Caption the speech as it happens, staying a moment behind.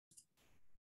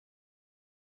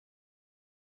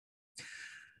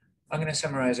I'm going to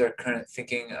summarize our current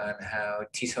thinking on how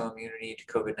T-cell immunity to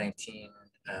COVID-19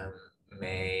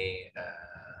 may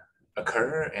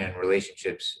occur and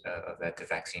relationships of that to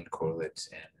vaccine correlates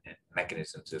and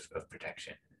mechanisms of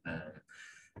protection.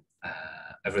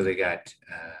 I've really got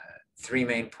three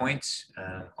main points,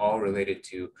 all related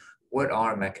to what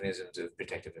are mechanisms of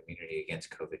protective immunity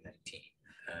against COVID-19.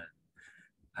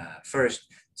 First,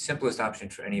 simplest option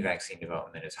for any vaccine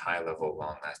development is high-level,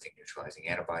 long-lasting neutralizing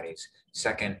antibodies.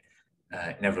 Second,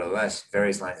 nevertheless,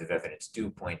 various lines of evidence do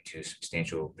point to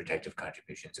substantial protective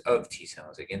contributions of T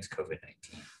cells against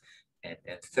COVID-19. And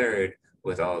third,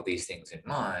 with all of these things in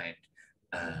mind,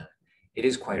 it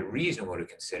is quite reasonable to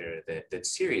consider that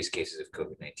serious cases of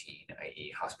COVID-19,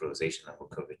 i.e. hospitalization level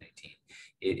COVID-19,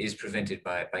 it is prevented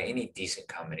by any decent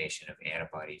combination of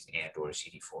antibodies and or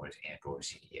CD4s and or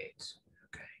CD8s.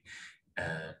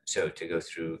 Okay, so to go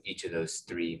through each of those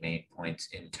three main points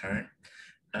in turn.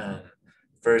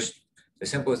 First, the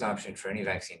simplest option for any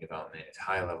vaccine development is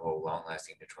high-level,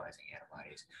 long-lasting neutralizing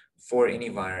antibodies for any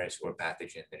virus or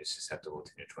pathogen that is susceptible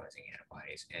to neutralizing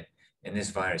antibodies. And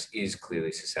this virus is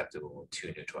clearly susceptible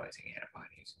to neutralizing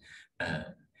antibodies.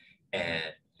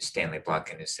 And Stanley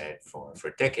Plotkin has said for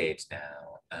decades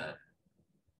now,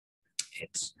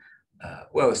 it's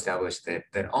well established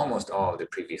that almost all of the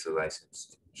previously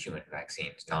licensed human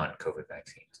vaccines, non-COVID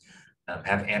vaccines,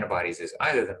 have antibodies as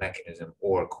either the mechanism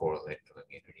or correlate of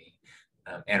immunity.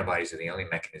 Antibodies are the only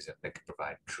mechanism that can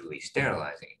provide truly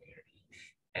sterilizing immunity.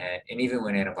 And even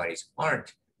when antibodies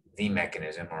aren't the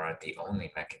mechanism or aren't the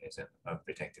only mechanism of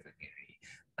protective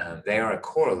immunity, they are a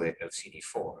correlate of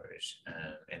CD4s.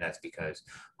 And that's because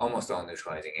almost all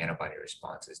neutralizing antibody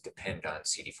responses depend on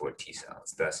CD4 T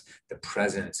cells. Thus, the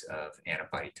presence of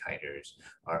antibody titers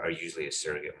are usually a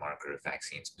surrogate marker of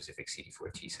vaccine-specific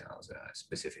CD4 T cells,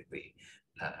 specifically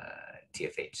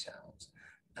TFH cells.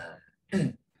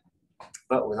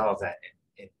 But with all of that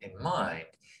in mind,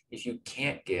 if you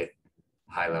can't get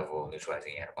high-level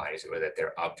neutralizing antibodies, or that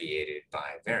they're obviated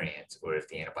by variants, or if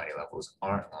the antibody levels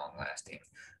aren't long-lasting,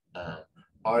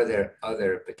 are there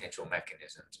other potential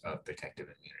mechanisms of protective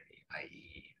immunity,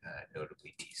 i.e.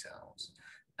 Notably T cells?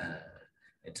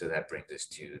 And so that brings us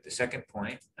to the second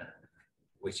point,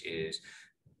 which is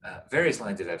various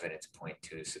lines of evidence point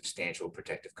to substantial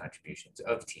protective contributions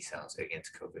of T cells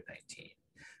against COVID-19.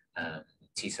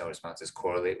 T cell responses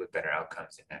correlate with better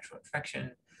outcomes in natural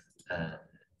infection.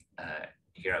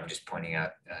 Here I'm just pointing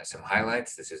out some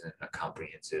highlights. This isn't a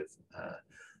comprehensive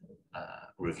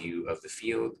review of the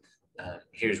field.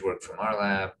 Here's work from our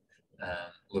lab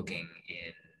looking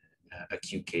in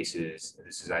acute cases.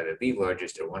 This is either the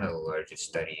largest or one of the largest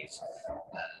studies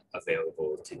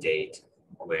available to date,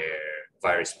 where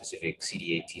virus-specific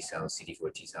CD8 T cells,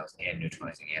 CD4 T cells, and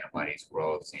neutralizing antibodies were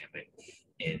all examined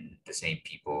in the same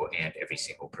people and every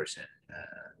single person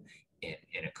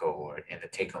in a cohort. And the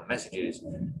take-home messages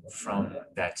from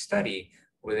that study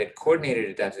were that coordinated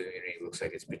adaptive immunity looks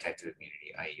like it's protective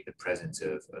immunity, i.e. the presence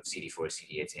of CD4,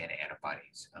 CD8s, and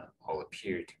antibodies all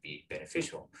appear to be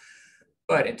beneficial.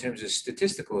 But in terms of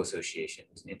statistical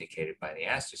associations indicated by the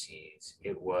asterisks,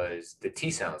 it was the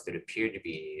T cells that appeared to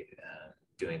be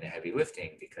doing the heavy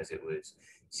lifting, because it was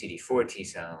CD4 T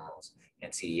cells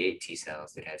and CD8 T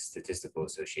cells that had statistical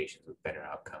associations with better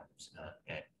outcomes,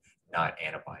 and not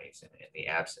antibodies. And the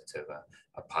absence of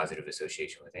a positive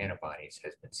association with antibodies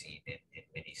has been seen in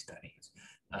many studies.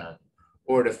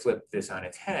 Or to flip this on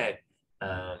its head,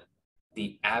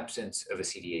 the absence of a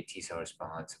CD8 T cell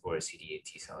response or a CD8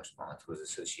 T cell response was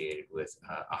associated with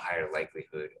a higher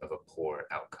likelihood of a poor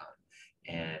outcome.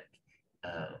 And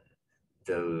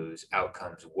those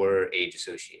outcomes were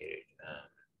age-associated,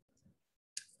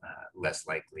 less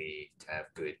likely to have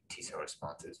good T cell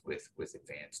responses with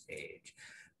advanced age.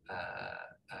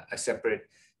 A separate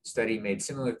study made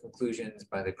similar conclusions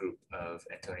by the group of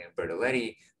Antonio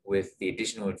Bertoletti, with the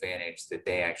additional advantage that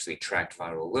they actually tracked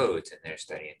viral loads in their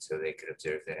study. And so they could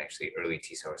observe that actually early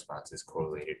T cell responses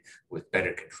correlated with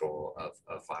better control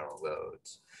of viral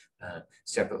loads.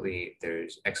 Separately,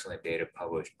 there's excellent data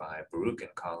published by Baruch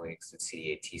and colleagues that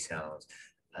CD8 T cells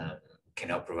can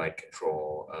help provide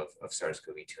control of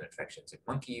SARS-CoV-2 infections in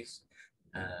monkeys.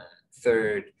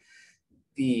 Third,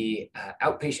 the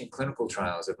outpatient clinical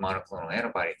trials of monoclonal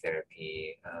antibody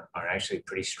therapy are actually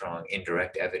pretty strong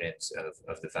indirect evidence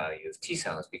of the value of T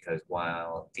cells, because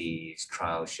while these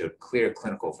trials showed clear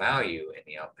clinical value in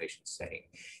the outpatient setting,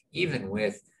 even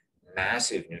with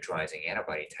massive neutralizing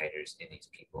antibody titers in these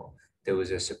people, there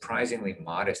was a surprisingly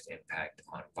modest impact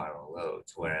on viral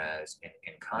loads, whereas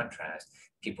in contrast,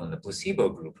 people in the placebo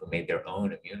group who made their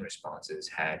own immune responses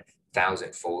had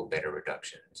thousand-fold better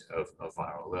reductions of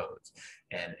viral loads.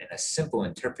 And a simple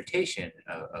interpretation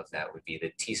of that would be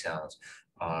that T cells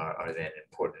are then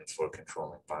important for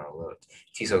controlling viral loads.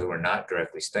 T cells were not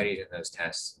directly studied in those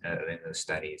tests, in those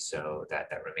studies, so that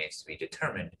remains to be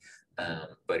determined,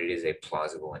 but it is a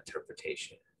plausible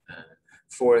interpretation.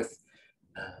 Fourth,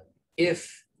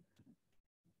 if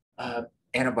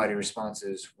antibody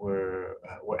responses were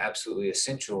absolutely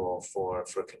essential for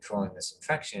controlling this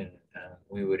infection,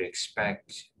 we would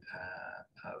expect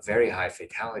very high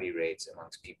fatality rates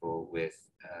amongst people with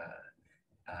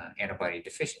antibody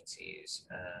deficiencies.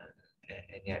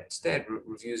 And yet instead,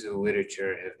 reviews of the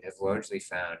literature have largely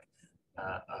found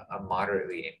a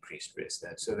moderately increased risk.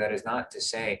 So that is not to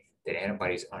say that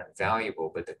antibodies aren't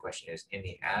valuable, but the question is, in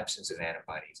the absence of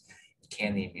antibodies,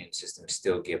 can the immune system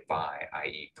still get by,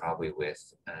 i.e. probably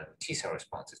with T cell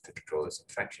responses to control this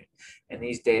infection? And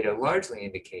these data largely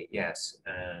indicate yes,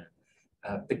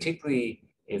 particularly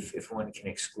if one can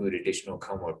exclude additional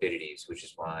comorbidities, which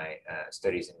is why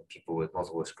studies in people with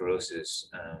multiple sclerosis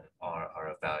are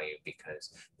of value,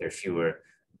 because there are fewer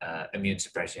immune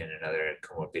suppression and other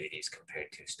comorbidities compared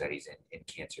to studies in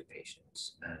cancer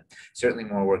patients. Certainly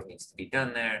more work needs to be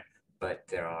done there, but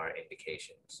there are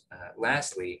indications.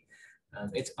 Lastly,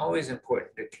 it's always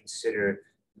important to consider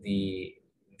the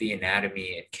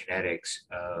anatomy and kinetics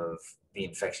of the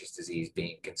infectious disease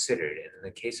being considered. And in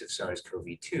the case of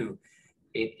SARS-CoV-2,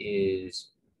 it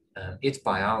is its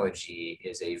biology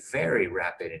is a very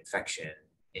rapid infection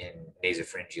in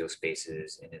nasopharyngeal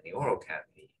spaces and in the oral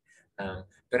cavity,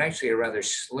 but actually a rather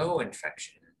slow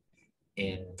infection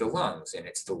in the lungs. And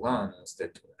it's the lungs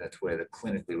that's where the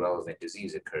clinically relevant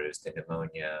disease occurs, the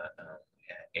pneumonia,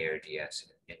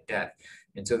 ARDS, and death.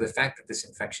 And so the fact that this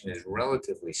infection is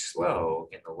relatively slow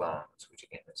in the lungs, which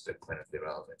again is the clinically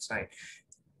relevant site,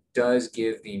 does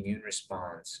give the immune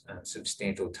response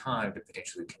substantial time to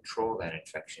potentially control that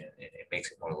infection. And it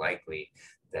makes it more likely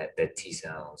that T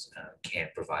cells can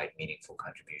provide meaningful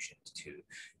contributions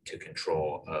to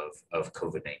control of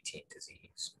COVID-19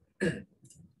 disease.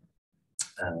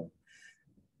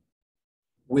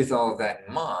 With all of that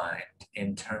in mind,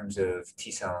 in terms of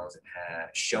T cells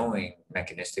showing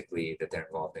mechanistically that they're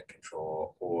involved in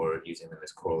control or using them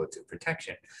as correlates of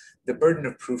protection, the burden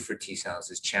of proof for T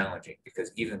cells is challenging,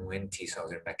 because even when T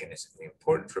cells are mechanistically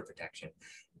important for protection,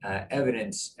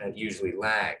 evidence usually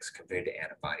lags compared to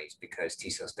antibodies, because T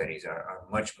cell studies are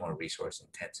much more resource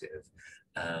intensive,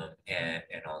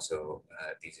 and also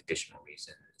these additional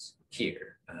reasons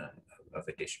here of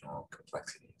additional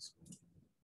complexities.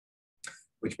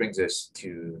 Which brings us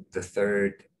to the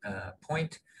third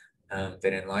point,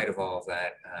 that in light of all of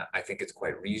that, I think it's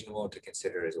quite reasonable to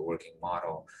consider as a working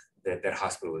model that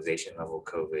hospitalization level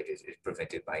COVID is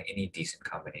prevented by any decent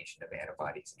combination of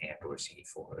antibodies and or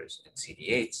CD4s and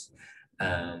CD8s.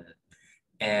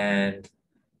 And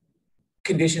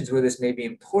conditions where this may be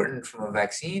important from a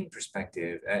vaccine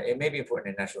perspective, it may be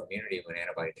important in natural immunity when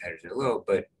antibody titers are low,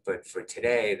 but for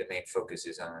today, the main focus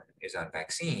is on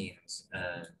vaccines.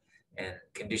 And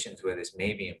conditions where this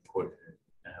may be important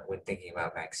when thinking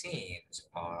about vaccines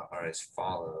are as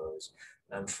follows.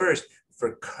 First,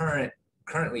 for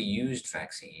currently used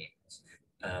vaccines,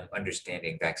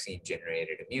 understanding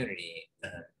vaccine-generated immunity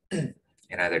and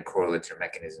either correlates or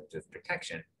mechanisms of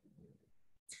protection.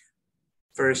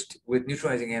 First, with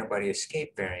neutralizing antibody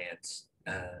escape variants,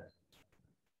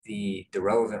 the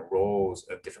relevant roles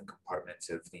of different compartments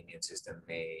of the immune system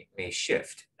may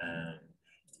shift.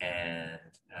 And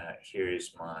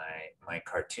here's my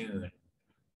cartoon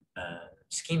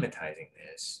schematizing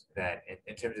this, that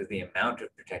in terms of the amount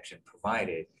of protection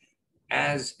provided,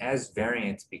 as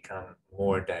variants become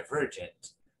more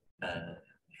divergent,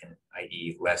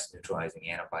 i.e. less neutralizing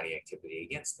antibody activity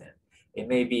against them, it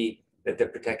may be that the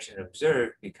protection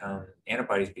observed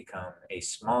antibodies become a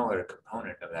smaller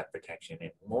component of that protection,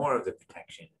 and more of the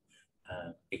protection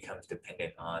becomes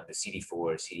dependent on the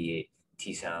CD4, CD8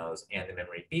 T cells and the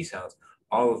memory B cells,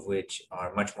 all of which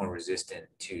are much more resistant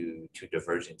to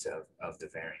divergence of the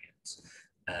variants.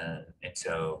 And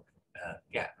so,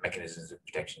 mechanisms of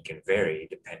protection can vary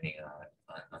depending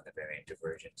on the variant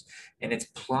divergence. And it's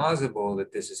plausible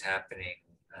that this is happening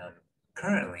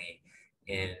currently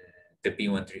in the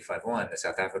B1351, the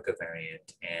South Africa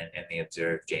variant, and the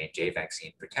observed J&J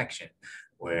vaccine protection,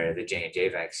 where the J&J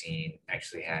vaccine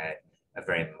actually had a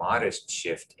very modest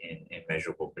shift in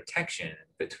measurable protection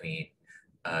between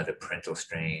the parental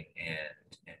strain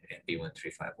and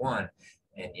B1351,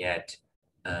 and yet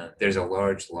there's a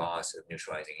large loss of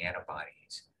neutralizing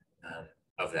antibodies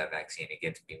of that vaccine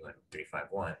against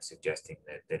B1351, suggesting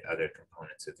that other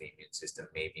components of the immune system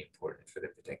may be important for the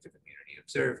protective immunity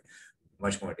observed,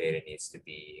 much more data needs to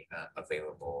be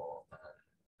available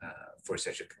for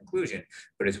such a conclusion,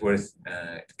 but it's worth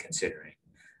considering.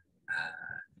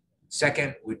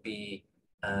 Second would be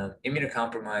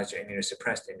immunocompromised or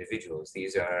immunosuppressed individuals.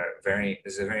 This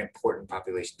is a very important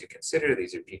population to consider.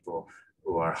 These are people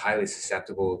who are highly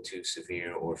susceptible to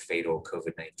severe or fatal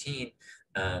COVID-19,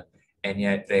 and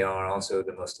yet they are also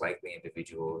the most likely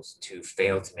individuals to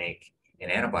fail to make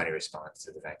an antibody response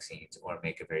to the vaccines or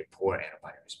make a very poor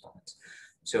antibody response.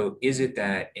 So is it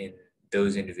that in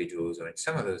those individuals or in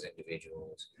some of those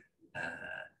individuals,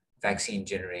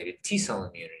 vaccine-generated T-cell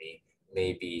immunity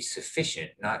may be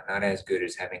sufficient, not as good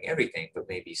as having everything, but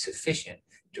may be sufficient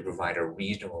to provide a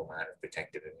reasonable amount of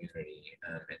protective immunity.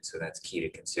 And so that's key to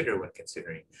consider when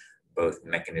considering both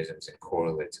mechanisms and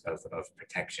correlates of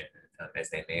protection, as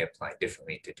they may apply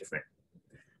differently to different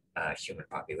human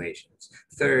populations.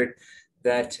 Third,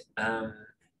 that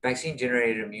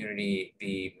vaccine-generated immunity,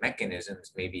 the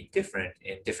mechanisms may be different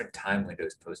in different time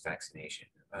windows post-vaccination.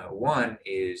 One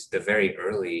is the very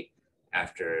early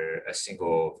after a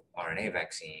single RNA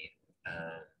vaccine.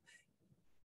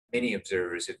 Many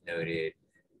observers have noted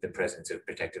the presence of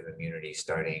protective immunity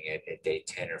starting at day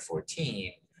 10 or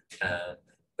 14,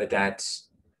 but that's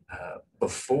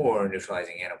before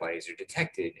neutralizing antibodies are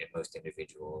detected in most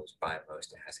individuals by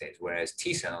most assays, whereas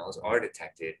T cells are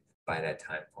detected by that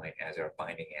time point as are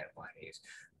binding antibodies,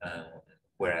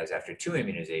 whereas after 2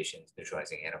 immunizations,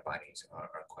 neutralizing antibodies are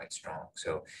quite strong.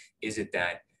 So is it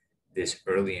that this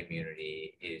early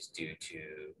immunity is due to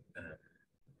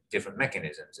different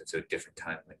mechanisms, and so different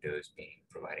time windows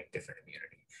providing different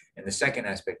immunity? And the second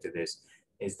aspect of this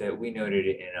is that we noted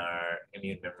in our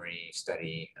immune memory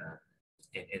study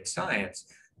in Science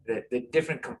that the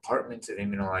different compartments of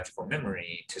immunological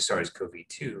memory to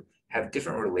SARS-CoV-2 have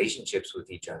different relationships with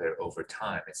each other over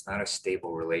time. It's not a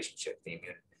stable relationship. The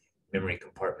immune memory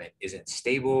compartment isn't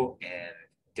stable, and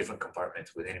different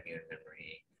compartments within immune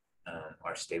memory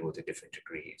are stable to different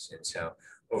degrees. And so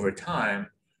over time,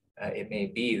 it may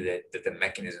be that the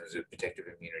mechanisms of protective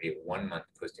immunity 1 month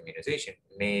post-immunization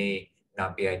may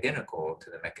not be identical to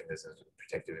the mechanisms of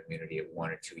protective immunity at 1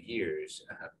 or 2 years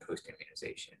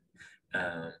post-immunization.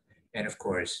 And of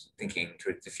course, thinking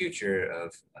towards the future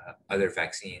of other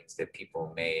vaccines that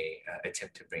people may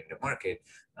attempt to bring to market,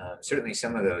 certainly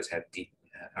some of those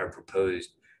are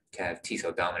proposed to have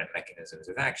T-cell dominant mechanisms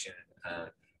of action.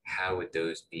 How would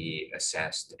those be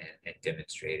assessed and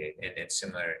demonstrated? And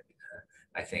similar,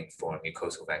 I think, for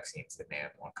mucosal vaccines that may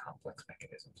have more complex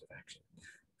mechanisms of action.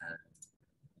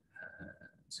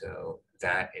 So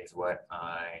that is what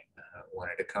I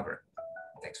wanted to cover.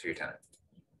 Thanks for your time.